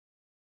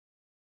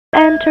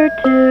Enter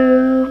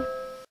 2.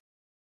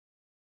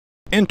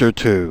 Enter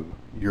 2,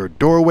 your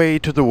doorway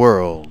to the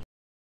world.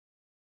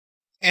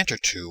 Enter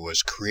 2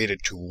 was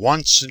created to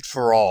once and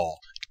for all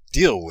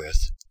deal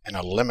with and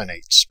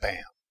eliminate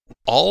spam,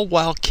 all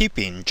while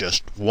keeping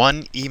just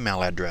one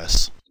email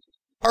address.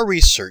 Our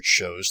research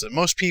shows that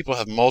most people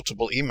have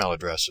multiple email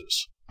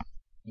addresses,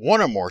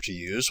 one or more to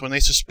use when they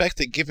suspect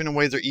that giving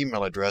away their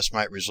email address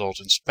might result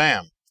in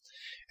spam,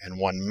 and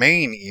one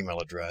main email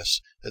address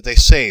that they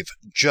save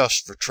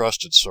just for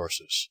trusted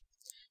sources.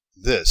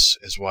 This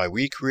is why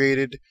we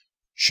created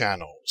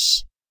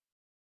channels.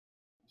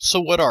 So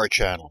what are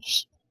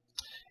channels?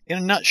 In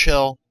a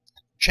nutshell,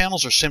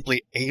 channels are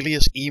simply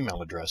alias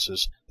email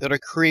addresses that are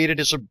created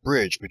as a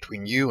bridge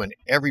between you and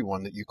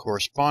everyone that you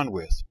correspond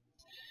with.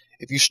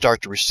 If you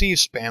start to receive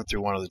spam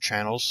through one of the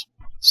channels,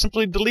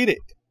 simply delete it.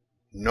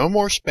 No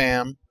more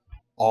spam,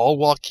 all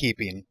while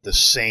keeping the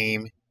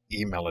same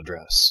email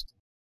address.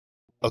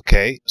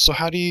 Okay, so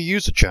how do you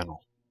use a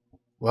channel?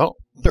 Well,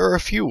 there are a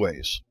few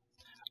ways.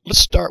 Let's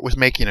start with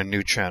making a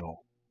new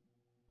channel.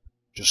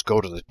 Just go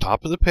to the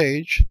top of the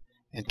page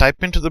and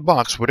type into the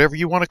box whatever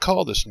you want to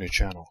call this new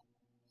channel.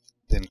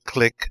 Then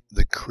click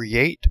the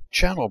Create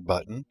Channel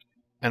button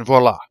and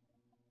voila,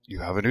 you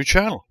have a new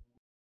channel.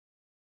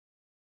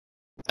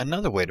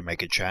 Another way to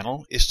make a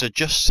channel is to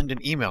just send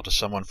an email to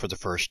someone for the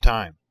first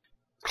time.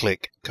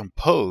 Click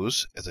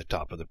Compose at the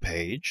top of the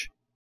page.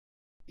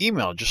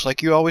 Email just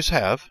like you always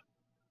have.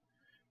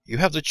 You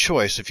have the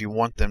choice if you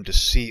want them to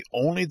see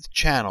only the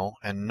channel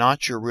and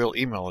not your real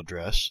email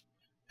address.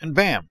 And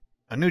bam,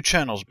 a new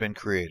channel's been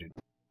created.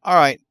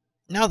 Alright,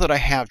 now that I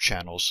have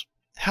channels,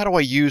 how do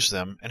I use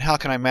them and how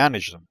can I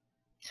manage them?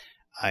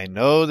 I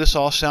know this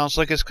all sounds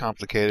like it's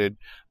complicated,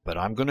 but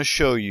I'm going to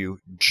show you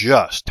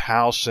just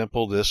how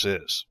simple this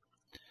is.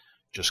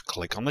 Just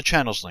click on the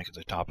channels link at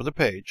the top of the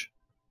page.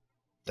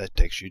 That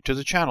takes you to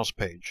the channels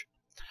page.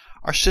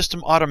 Our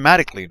system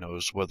automatically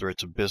knows whether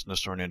it's a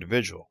business or an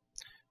individual.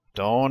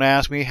 Don't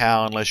ask me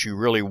how unless you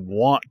really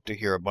want to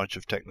hear a bunch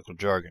of technical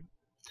jargon.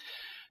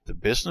 The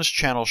business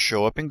channels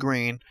show up in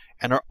green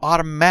and are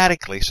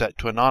automatically set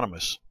to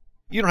anonymous.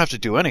 You don't have to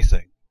do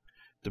anything.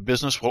 The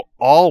business will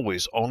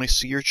always only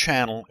see your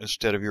channel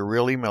instead of your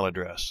real email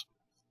address.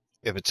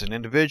 If it's an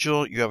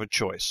individual, you have a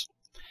choice.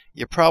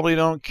 You probably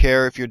don't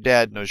care if your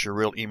dad knows your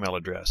real email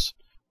address,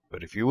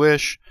 but if you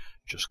wish,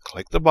 just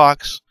click the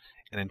box,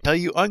 and until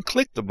you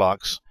unclick the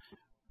box,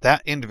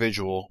 that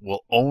individual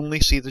will only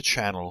see the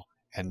channel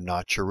and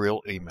not your real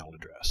email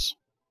address.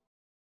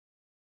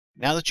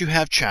 Now that you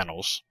have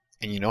channels,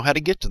 and you know how to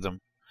get to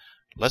them,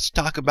 let's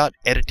talk about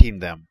editing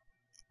them.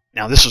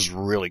 Now this is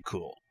really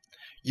cool.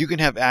 You can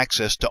have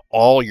access to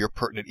all your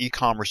pertinent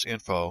e-commerce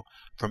info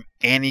from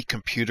any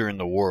computer in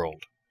the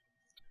world.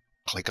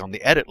 Click on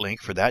the edit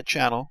link for that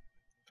channel.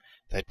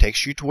 That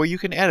takes you to where you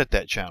can edit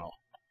that channel.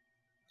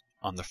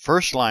 On the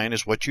first line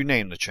is what you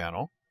name the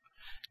channel.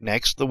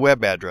 Next, the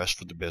web address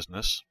for the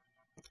business.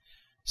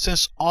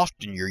 Since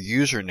often your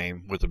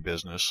username with the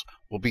business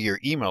will be your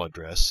email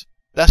address,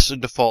 that's the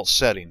default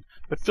setting,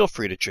 but feel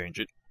free to change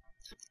it.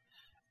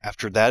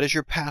 After that is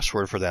your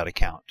password for that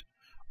account.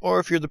 Or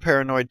if you're the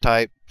paranoid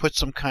type, put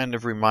some kind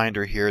of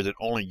reminder here that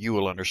only you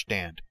will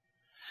understand.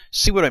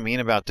 See what I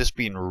mean about this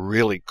being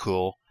really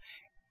cool?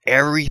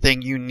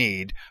 Everything you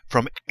need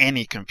from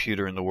any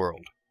computer in the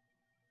world.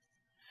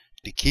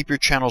 To keep your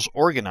channels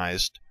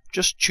organized,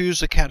 just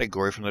choose a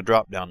category from the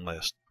drop-down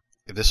list.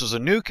 If this is a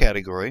new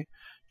category,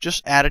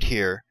 just add it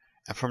here,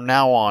 and from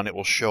now on it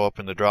will show up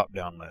in the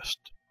drop-down list.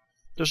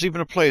 There's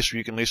even a place where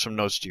you can leave some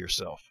notes to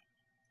yourself.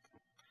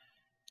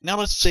 Now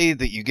let's say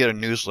that you get a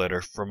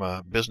newsletter from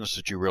a business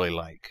that you really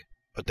like,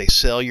 but they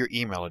sell your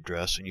email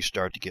address and you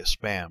start to get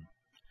spam.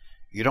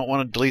 You don't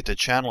want to delete the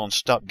channel and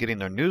stop getting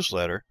their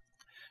newsletter.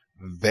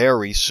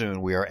 Very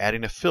soon we are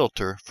adding a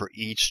filter for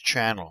each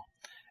channel.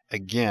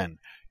 Again,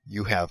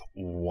 you have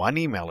one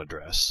email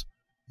address.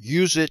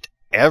 Use it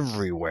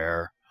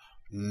everywhere.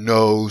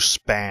 No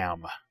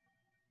spam.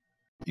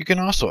 You can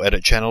also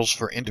edit channels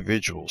for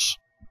individuals.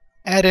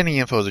 Add any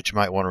info that you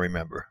might want to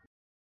remember.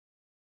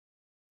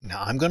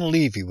 Now I'm going to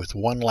leave you with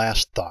one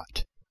last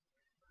thought.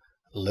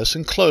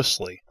 Listen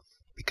closely,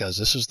 because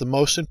this is the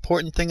most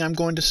important thing I'm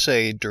going to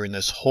say during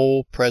this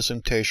whole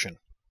presentation.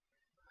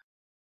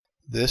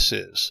 This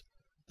is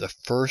the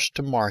first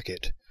to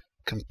market,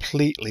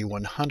 completely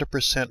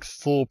 100%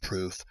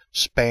 foolproof,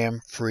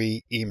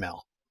 spam-free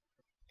email.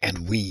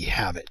 And we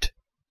have it.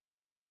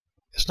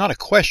 It's not a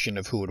question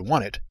of who would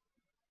want it,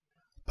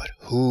 but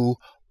who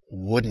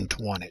wouldn't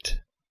want it.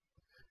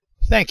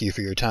 Thank you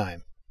for your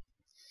time.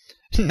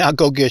 Now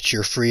go get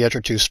your free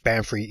Enter 2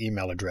 spam-free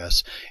email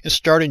address and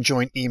start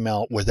enjoying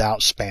email without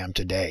spam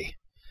today.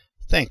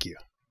 Thank you.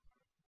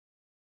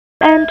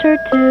 Enter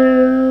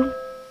 2.